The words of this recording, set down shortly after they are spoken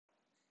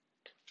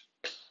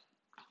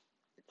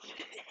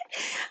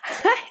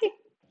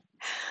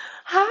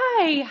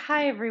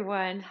Hi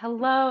everyone.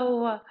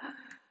 Hello.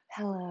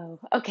 Hello.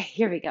 Okay,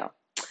 here we go.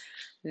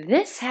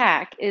 This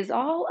hack is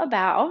all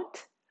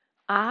about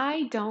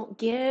I don't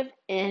give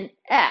an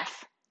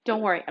F.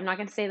 Don't worry, I'm not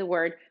going to say the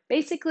word.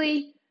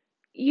 Basically,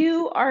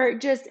 you are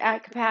just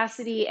at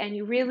capacity and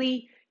you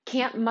really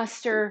can't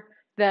muster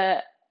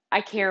the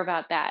I care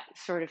about that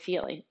sort of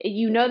feeling.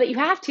 You know that you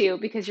have to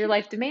because your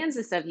life demands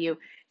this of you.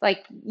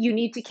 Like you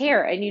need to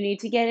care and you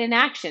need to get in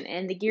action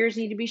and the gears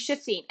need to be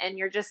shifting and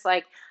you're just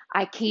like,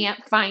 I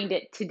can't find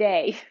it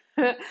today.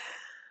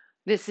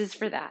 This is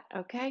for that,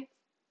 okay?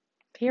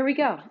 Here we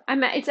go.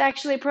 It's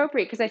actually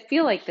appropriate because I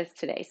feel like this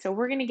today. So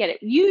we're going to get it.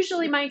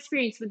 Usually my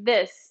experience with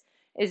this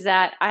is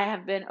that I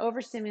have been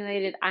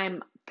overstimulated.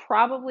 I'm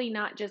probably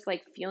not just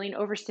like feeling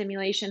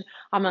overstimulation.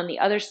 I'm on the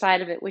other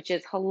side of it, which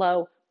is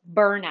hello,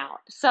 burnout.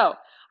 So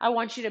I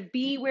want you to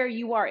be where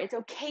you are. It's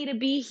okay to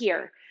be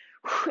here.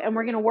 And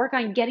we're going to work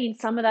on getting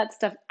some of that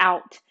stuff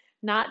out.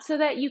 Not so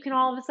that you can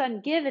all of a sudden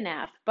give an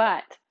F,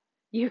 but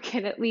you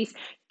can at least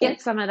get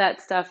some of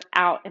that stuff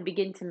out and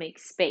begin to make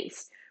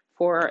space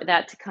for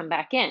that to come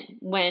back in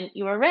when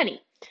you are ready.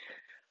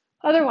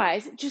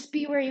 Otherwise, just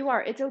be where you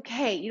are. It's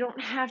okay. You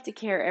don't have to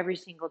care every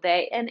single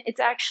day. And it's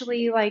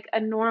actually like a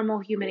normal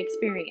human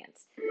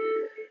experience.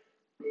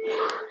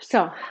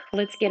 So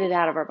let's get it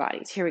out of our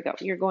bodies. Here we go.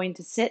 You're going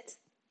to sit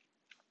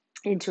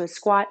into a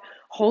squat,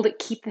 hold it,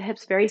 keep the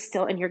hips very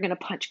still, and you're going to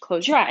punch.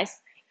 Close your eyes.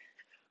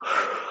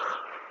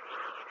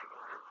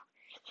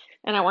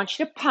 And I want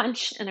you to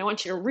punch, and I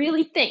want you to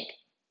really think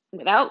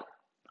without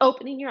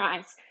opening your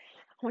eyes.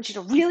 I want you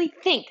to really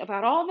think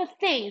about all the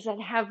things that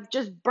have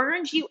just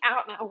burned you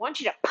out. And I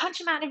want you to punch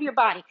them out of your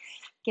body.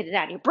 Get it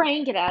out of your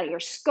brain, get it out of your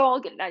skull,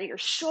 get it out of your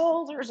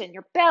shoulders and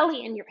your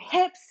belly and your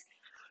hips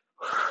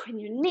and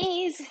your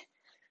knees.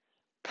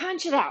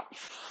 Punch it out.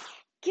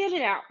 Get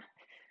it out.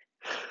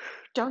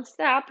 Don't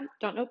stop.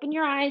 Don't open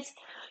your eyes.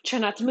 Try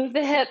not to move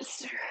the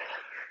hips.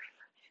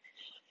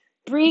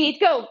 Breathe.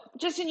 Go.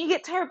 Just when you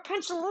get tired,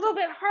 punch a little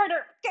bit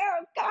harder.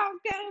 Go, go,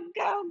 go,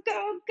 go,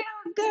 go,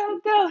 go,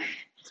 go,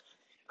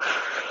 go.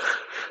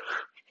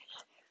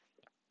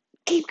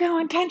 Keep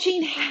going,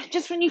 punching.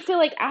 Just when you feel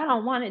like I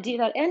don't want to do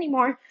that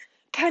anymore,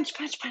 punch,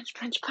 punch, punch,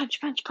 punch, punch,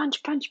 punch,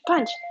 punch, punch,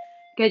 punch.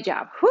 Good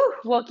job. Whew,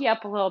 woke you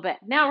up a little bit.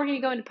 Now we're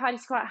going to go into potty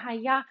squat,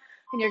 hi-ya,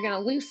 and you're going to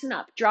loosen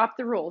up. Drop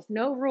the rules.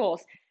 No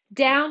rules.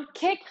 Down,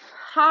 kick,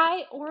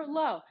 high or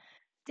low.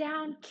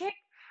 Down, kick,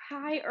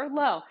 high or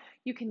low.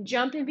 You can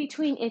jump in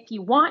between if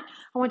you want.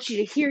 I want you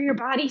to hear your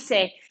body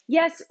say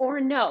yes or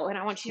no, and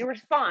I want you to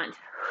respond.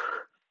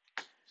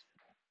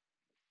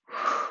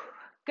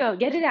 Go,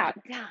 get it out.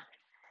 Down,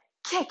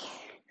 kick,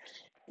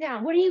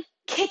 down. What are you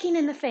kicking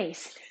in the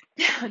face?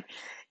 Down,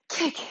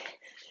 kick,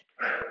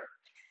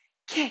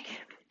 kick,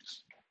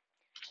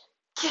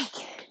 kick,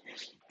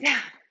 down,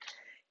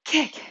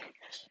 kick,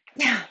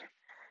 down,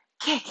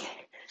 kick,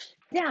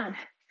 down,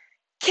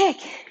 kick,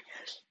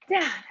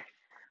 down,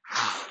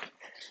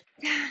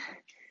 down,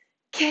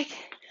 kick,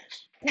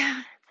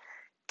 down,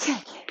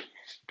 kick,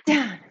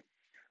 down,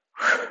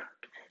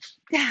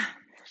 down,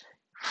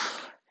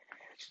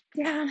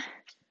 down,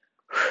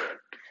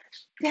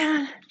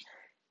 down,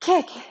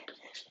 kick,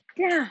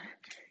 down,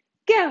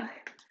 go,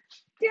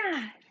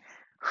 down,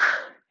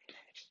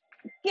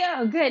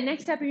 go. Good.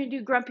 Next up, you're going to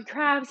do grumpy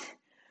crabs.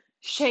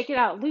 Shake it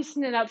out.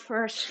 Loosen it up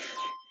first.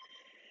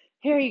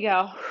 Here you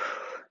go.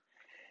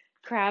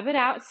 Crab it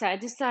out,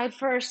 side to side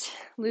first.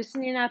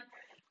 Loosening up.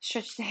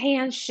 Stretch the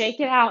hands. Shake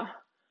it out.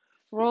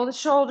 Roll the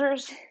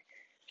shoulders.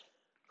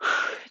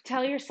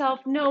 Tell yourself,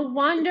 no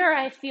wonder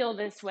I feel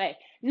this way.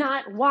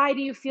 Not, why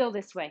do you feel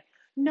this way?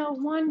 No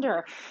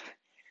wonder.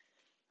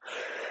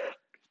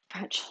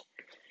 Punch.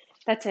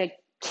 That's a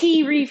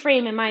key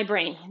reframe in my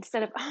brain.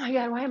 Instead of, oh my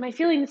God, why am I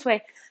feeling this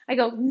way? I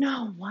go,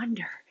 no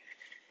wonder.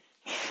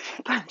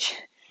 Punch.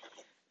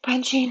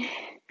 Punching.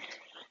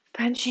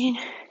 Punching.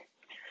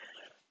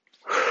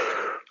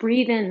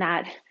 Breathe in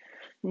that.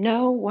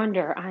 No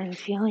wonder I'm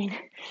feeling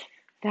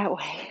that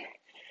way.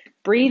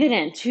 Breathe it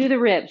in to the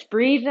ribs.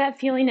 Breathe that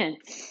feeling in.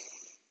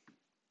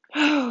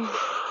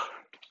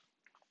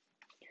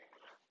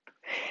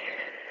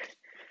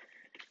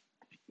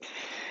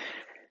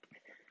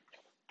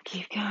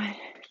 Keep going.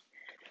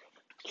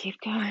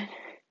 Keep going.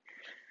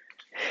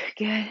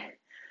 Good.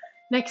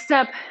 Next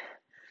up,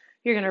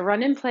 you're going to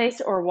run in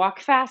place or walk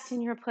fast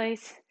in your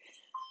place.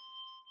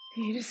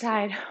 You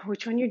decide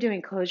which one you're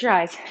doing. Close your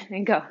eyes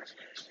and go.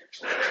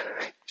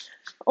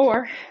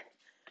 Or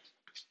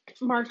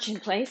march in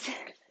place.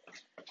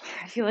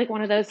 I feel like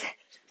one of those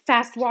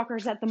fast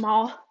walkers at the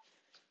mall.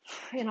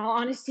 In all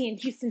honesty, in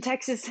Houston,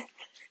 Texas,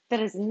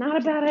 that is not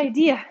a bad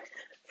idea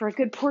for a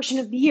good portion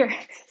of the year.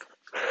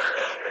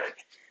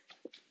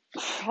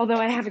 Although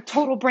I have a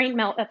total brain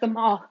melt at the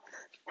mall.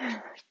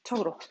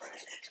 Total.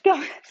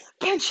 Go.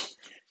 Punch.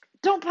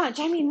 Don't punch.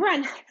 I mean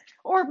run.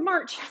 Or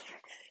march.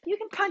 You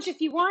can punch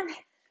if you want.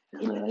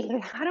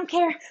 I don't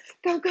care.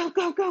 Go, go,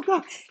 go, go,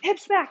 go.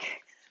 Hips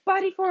back.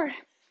 Body forward.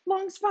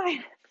 Long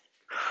spine.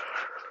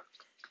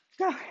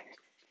 Go.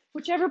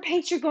 Whichever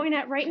pace you're going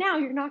at right now,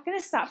 you're not going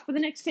to stop for the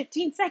next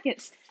 15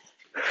 seconds.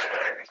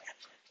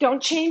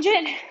 Don't change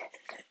it.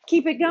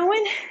 Keep it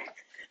going.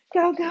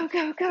 Go, go,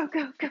 go, go,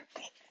 go, go.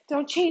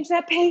 Don't change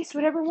that pace,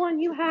 whatever one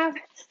you have.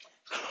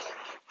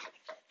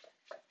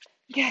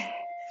 Good.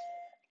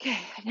 Okay,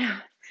 now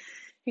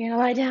you're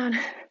gonna lie down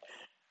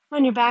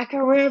on your back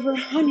or wherever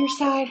on your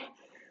side.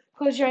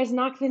 Close your eyes,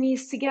 knock the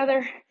knees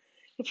together.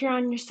 If you're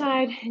on your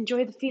side,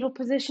 enjoy the fetal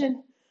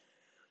position.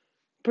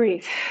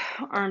 Breathe.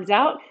 Arms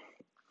out.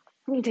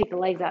 You can take the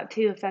legs out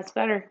too if that's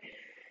better.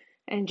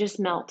 And just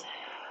melt.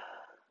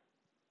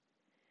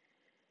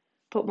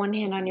 Put one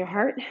hand on your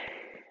heart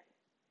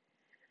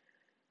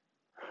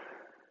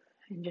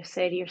and just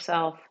say to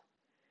yourself,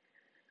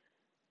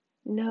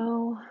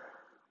 no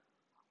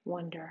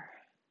wonder.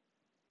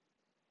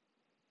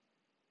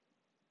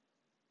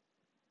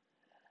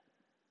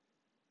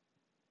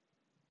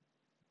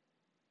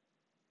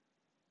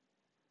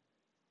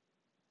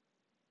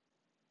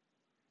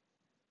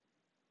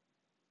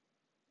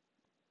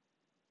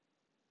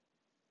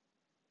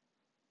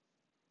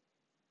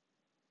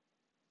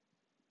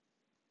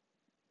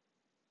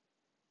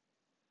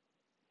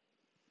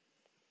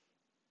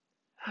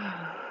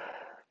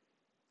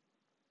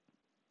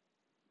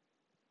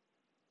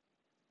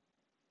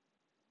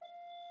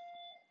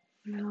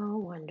 No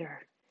wonder.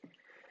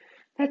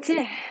 That's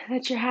it.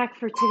 That's your hack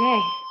for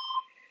today.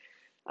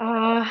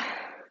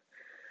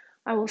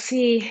 I will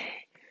see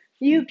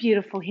you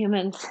beautiful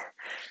humans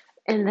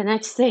in the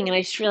next thing. And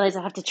I just realized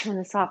I have to turn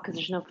this off because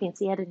there's no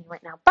fancy editing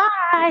right now.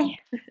 Bye.